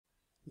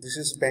This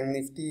is Bank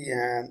Nifty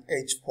and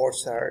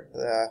H4 chart.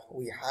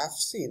 We have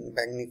seen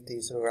Bank Nifty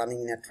is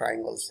running in a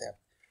triangle shape.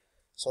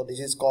 So this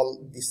is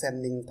called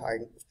descending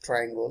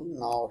triangle.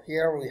 Now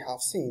here we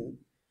have seen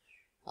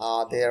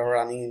they are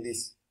running in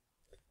this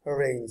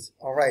range.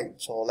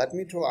 Alright, so let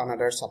me draw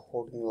another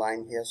supporting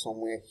line here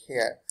somewhere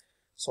here.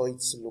 So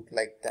it's look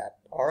like that.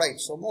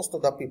 Alright, so most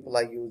of the people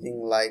are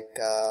using like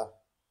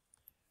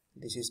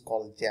this is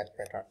called jet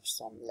pattern,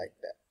 something like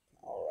that.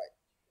 Alright,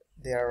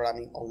 they are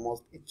running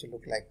almost, it should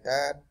look like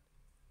that.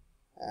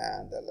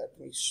 And let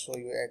me show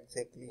you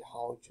exactly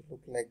how it should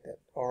look like that.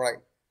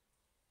 Alright,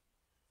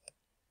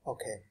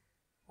 okay,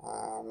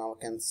 now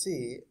I can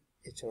see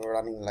it's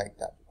running like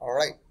that.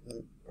 Alright,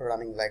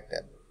 running like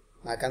that.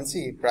 Now I can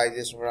see price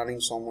is running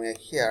somewhere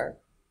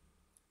here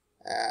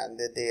and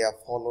they are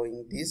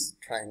following this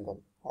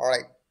triangle.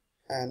 Alright,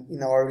 and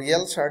in our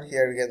real chart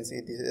here you can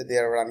see this, they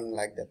are running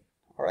like that.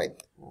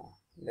 Alright,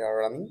 they are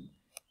running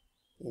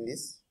in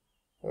this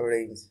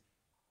range.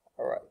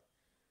 Alright,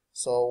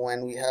 so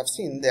when we have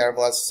seen there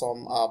was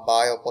some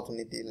buy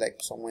opportunity like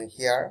somewhere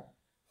here,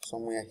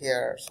 somewhere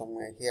here,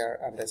 somewhere here,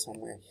 and then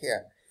somewhere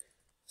here.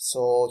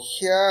 So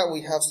here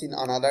we have seen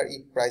another,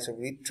 if price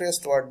retrace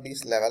toward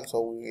this level,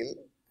 so we will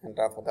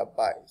enter for the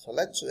buy. So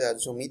let's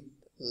zoom it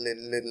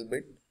little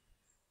bit.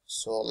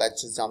 So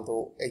let's jump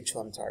to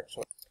H1 chart.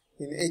 So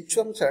in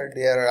H1 chart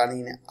they are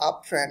running an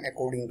uptrend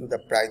according to the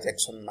price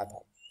action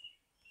method.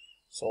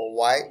 So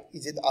why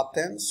is it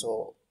uptrend?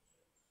 So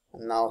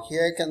now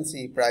here you can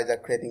see price are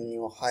creating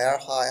new higher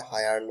high,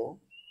 higher low.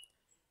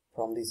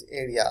 From this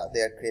area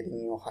they are creating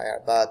new higher,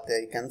 but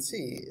you can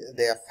see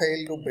they have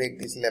failed to break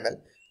this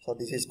level. So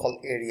this is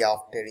called area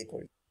of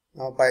territory.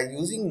 Now by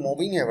using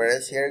moving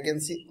average, here you can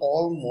see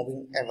all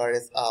moving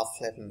averages are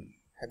flattened.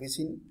 Have you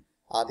seen?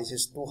 This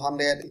is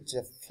 200, it's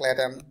a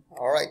flattened.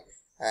 Alright,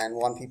 and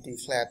 150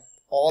 flat,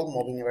 all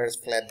moving averages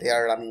flat, they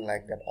are running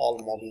like that, all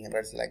moving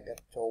averages like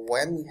that. So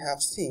when we have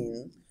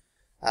seen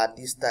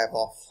this type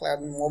of flat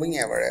moving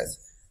average,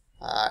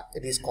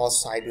 it is called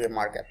sideways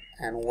market.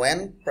 And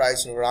when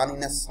price run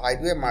in a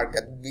sideways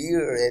market, be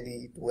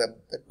ready to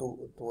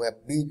a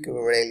big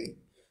rally.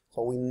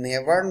 So we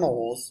never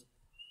knows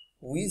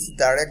which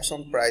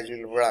direction price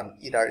will run.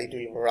 Either it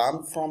will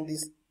run from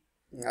this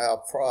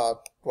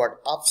toward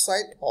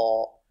upside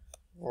or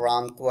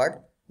run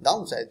toward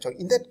downside. So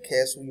in that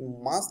case we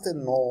must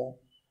know,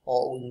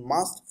 or we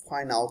must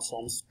find out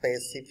some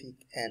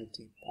specific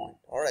entry point.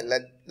 Alright,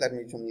 let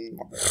me zoom in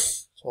more.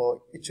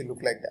 So it should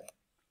look like that.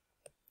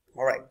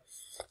 Alright,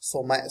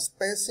 so my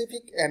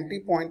specific entry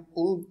point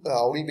will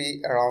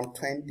be around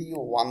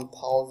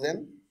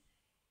 21,000.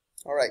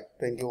 Alright,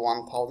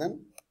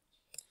 21,000.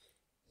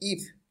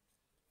 If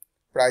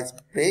price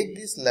break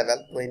this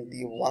level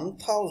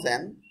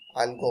 21,000,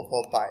 I'll go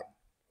for buy.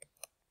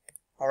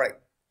 Alright,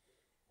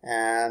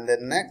 and the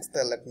next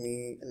let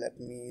me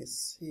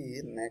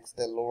see next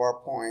the lower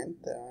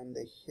point, and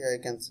here you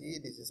can see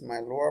this is my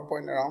lower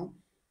point around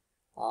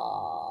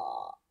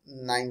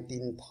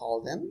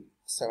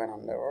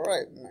 19,700.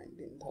 Alright,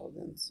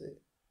 19,700.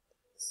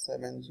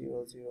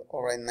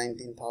 Alright,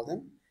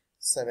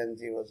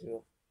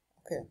 19,700.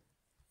 Okay,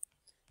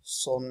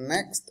 so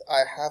next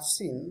I have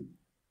seen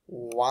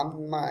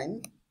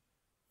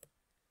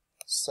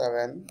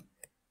 19,700.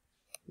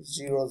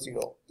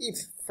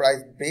 If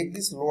price break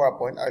this lower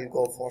point, I'll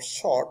go for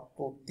short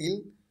to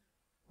till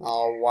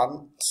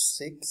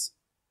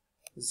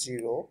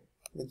 1600.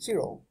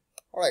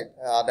 Alright,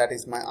 that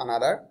is my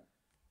another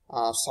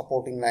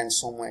supporting line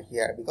somewhere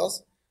here,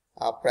 because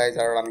price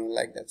are running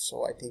like that.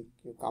 So I think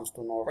you comes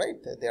to know,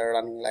 right, they are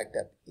running like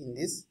that in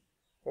this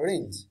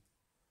range.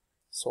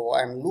 So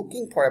I'm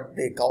looking for a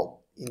breakout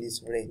in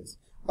this range,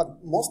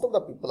 but most of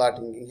the people are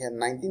thinking here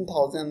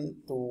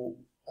 19,000 to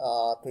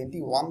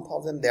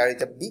 21,000, there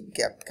is a big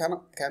gap.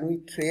 Can we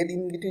trade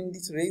in between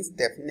this range?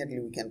 Definitely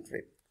we can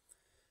trade.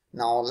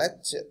 Now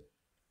let's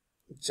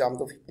jump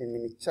to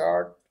 15-minute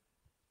chart.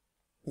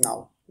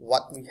 Now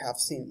what we have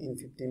seen in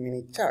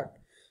 15-minute chart.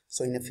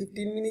 So in a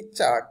 15-minute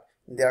chart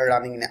they are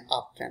running in an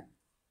uptrend.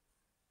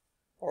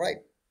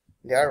 Alright,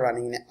 they are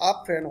running in an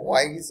uptrend.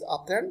 Why is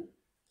uptrend?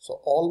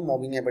 So all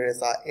moving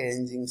averages are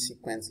arranging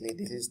sequentially.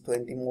 This is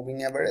 20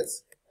 moving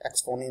average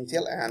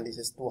exponential, and this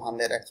is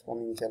 200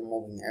 exponential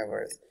moving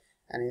average,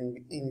 and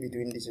in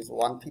between this is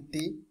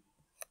 150,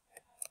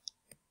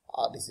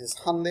 this is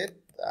 100,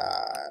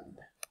 and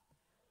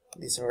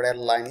this red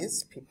line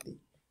is 50.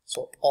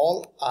 So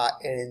all are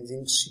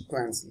arranging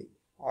sequentially.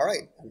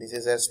 Alright, and this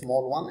is a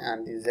small one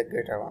and this is a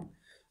greater one.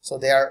 So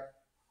they are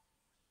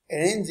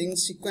arranging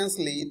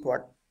sequentially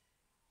toward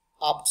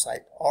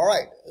upside.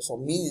 Alright, so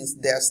means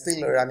they are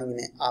still running in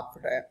an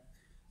uptrend.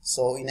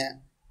 So in a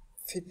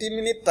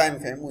 15-minute time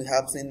frame we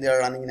have seen they are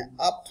running in an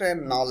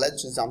uptrend. Now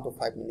let's jump to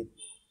 5-minute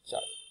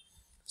chart.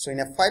 So in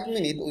a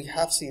 5-minute we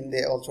have seen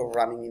they are also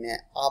running in an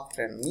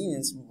uptrend,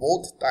 means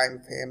both time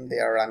frame they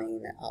are running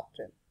in an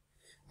uptrend.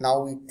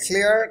 Now we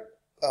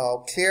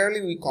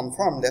clearly we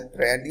confirm that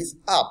trend is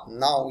up.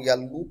 Now we are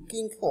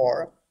looking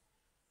for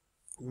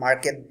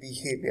market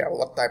behavior.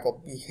 What type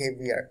of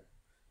behavior?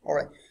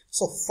 Alright,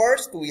 So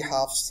first we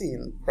have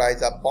seen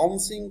price are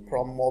bouncing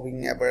from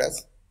moving average.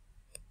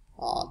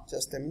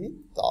 Just a minute.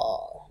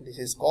 This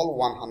is called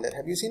 100.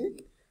 Have you seen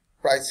it?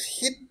 Price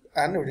hit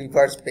and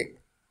reverse back.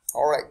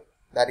 Alright,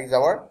 that is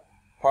our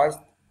first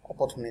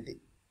opportunity.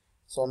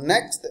 So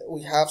next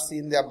we have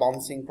seen they are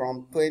bouncing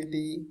from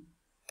 20,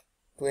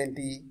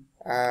 20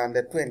 and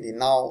 20.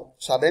 Now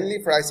suddenly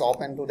price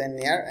open to the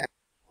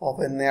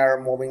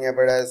near moving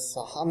average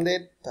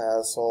 100.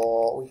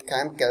 So we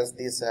can catch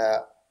this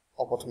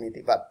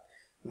opportunity, but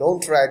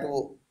don't try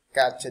to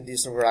catch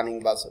this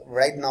running bus.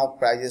 Right now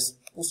price is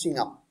pushing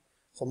up.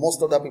 So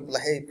most of the people,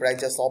 hey,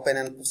 price just open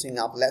and pushing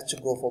up, let's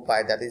go for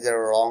buy. That is a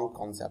wrong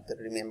concept,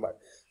 remember.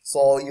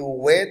 So you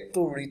wait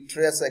to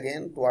retrace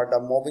again toward the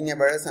moving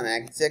average, and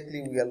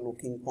exactly we are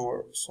looking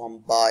for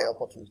some buy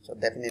opportunity. So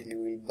definitely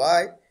we will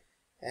buy,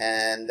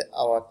 and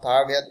our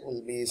target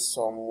will be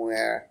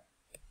somewhere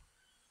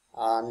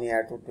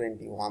near to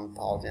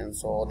 21,000.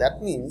 So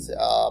that means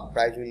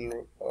price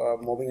will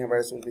moving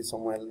average will be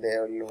somewhere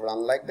there, will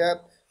run like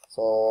that.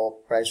 So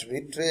price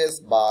retrace,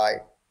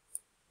 buy,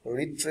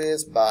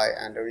 retrace, buy,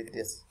 and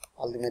retrace,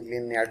 ultimately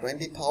near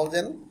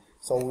 20,000.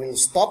 So we'll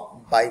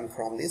stop buying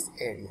from this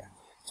area.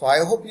 So I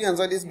hope you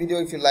enjoyed this video.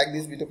 If you like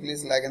this video,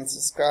 please like and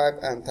subscribe,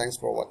 and thanks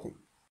for watching.